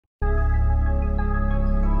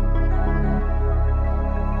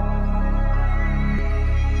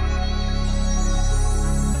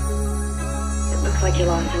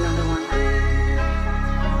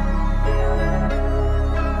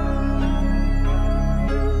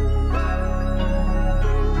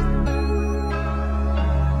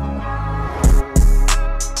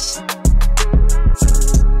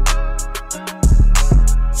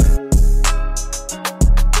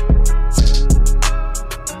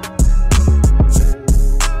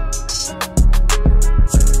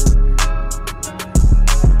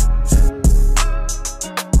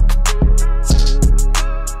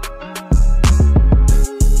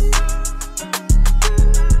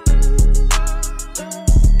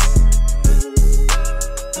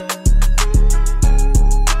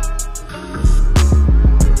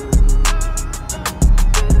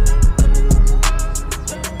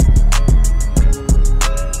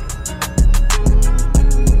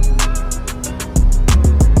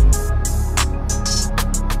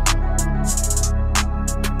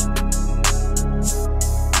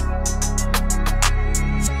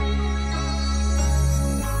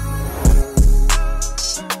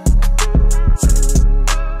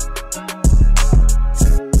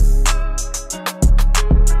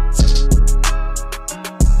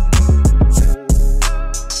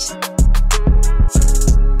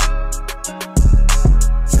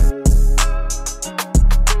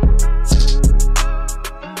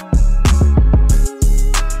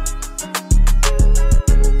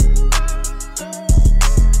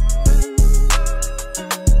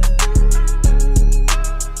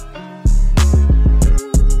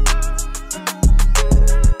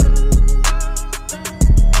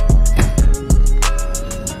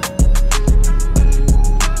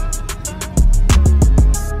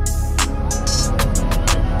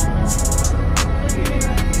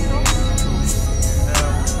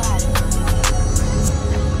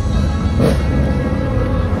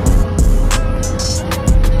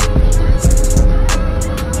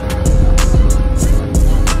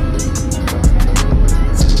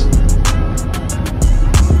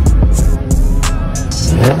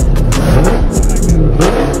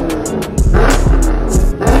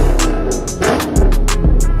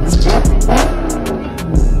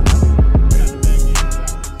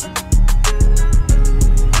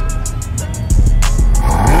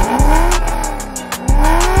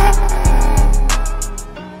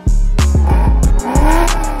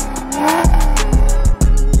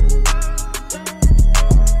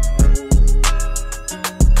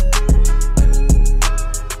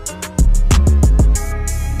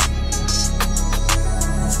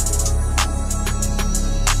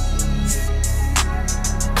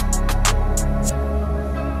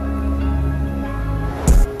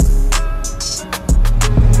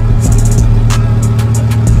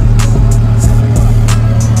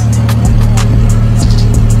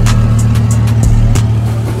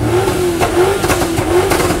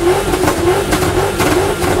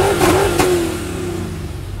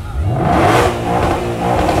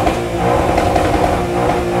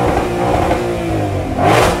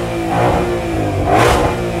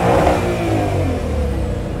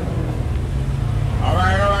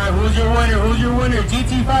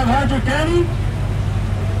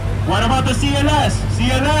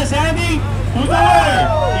CLS, Andy, who's the winner?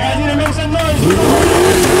 You guys need to make some noise.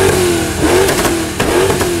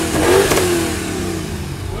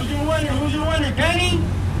 Who's your winner? Who's your winner? Kenny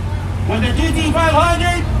with the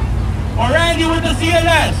GT500 or Randy with the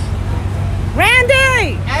CLS?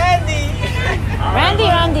 Randy! Andy! Randy,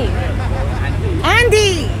 Randy.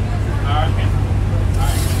 Andy! Okay.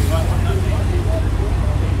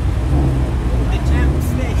 The champ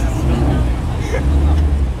stays.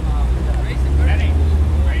 Kenny,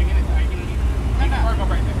 are you gonna park up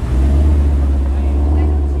right there?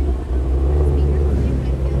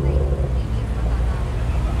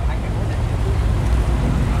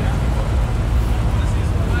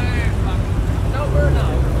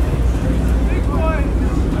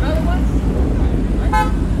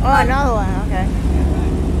 Oh, another one, okay.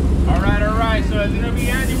 All right. So it's gonna be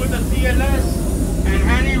Andy with the CLS and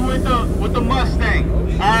Andy with the Mustang.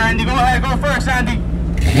 All right, Andy, go ahead, go first, Andy.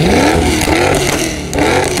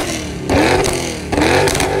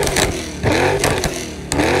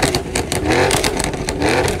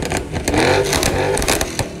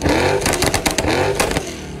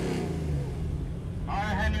 All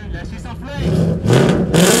right, Henry, let's see some flames.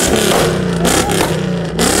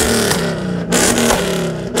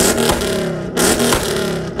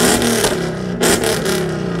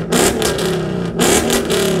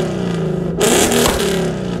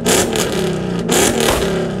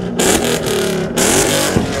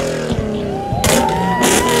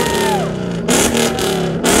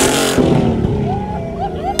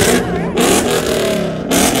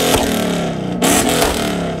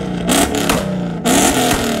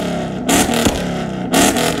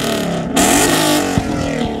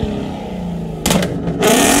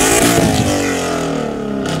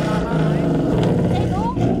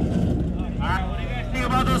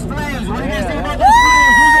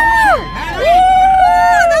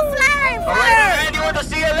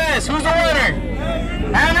 Who's the winner?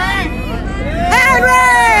 Henry?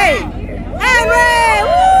 Henry! Henry!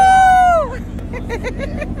 Woo!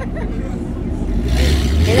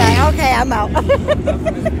 He's like, okay, I'm out. Who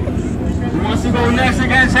wants to go next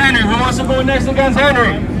against Henry? Who wants to go next against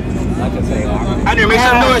Henry? Henry, make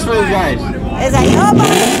some noise for these guys. It's like, oh my.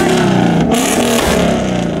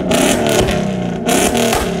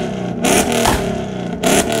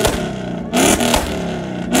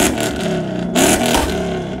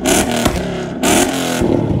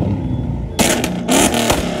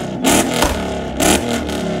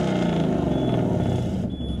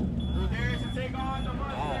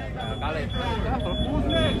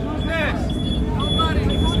 Who's next?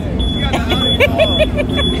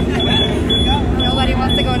 Nobody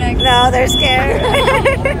wants to go next. No, they're scared.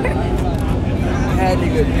 Had to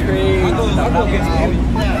go crazy.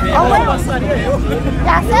 Oh, wait.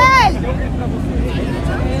 Yacel!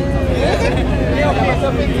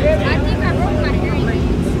 I think I broke my hearing aid.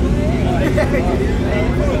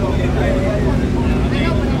 I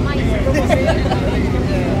know, but I might.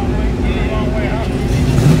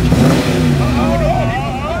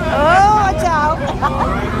 Oh, watch out.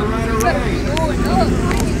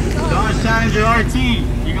 Dodge Challenger RT.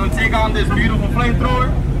 You're going to take on this beautiful flamethrower.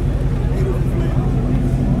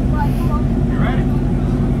 You ready?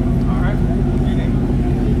 Alright.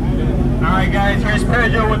 Alright guys, here's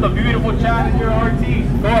Pedro with the beautiful Challenger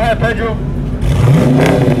RT. Go ahead, Pedro.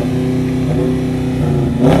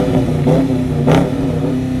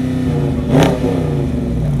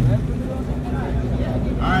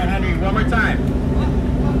 Alright, Henry, one more time.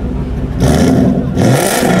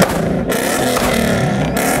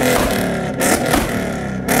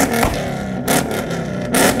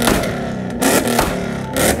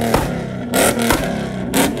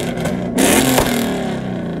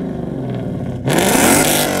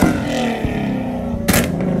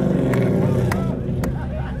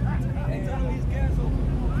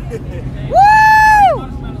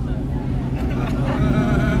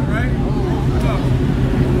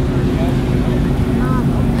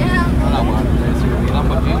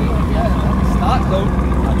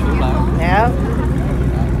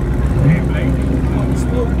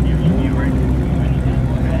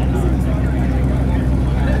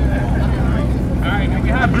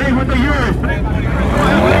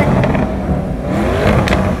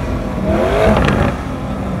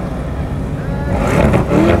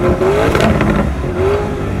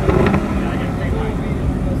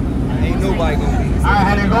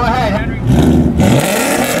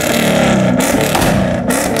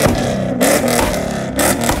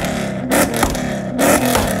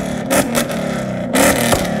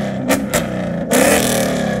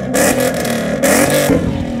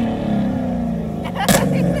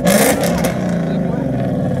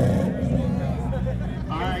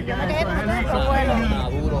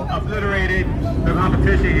 the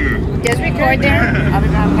competition here. Just record there. I'm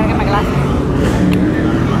gonna get my glasses.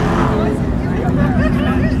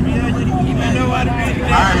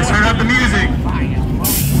 Alright, let's turn up the music.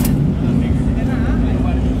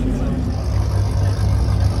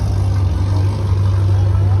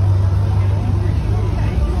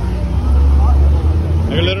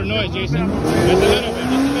 Make a little noise, Jason. Just a little bit,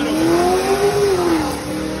 just a little bit.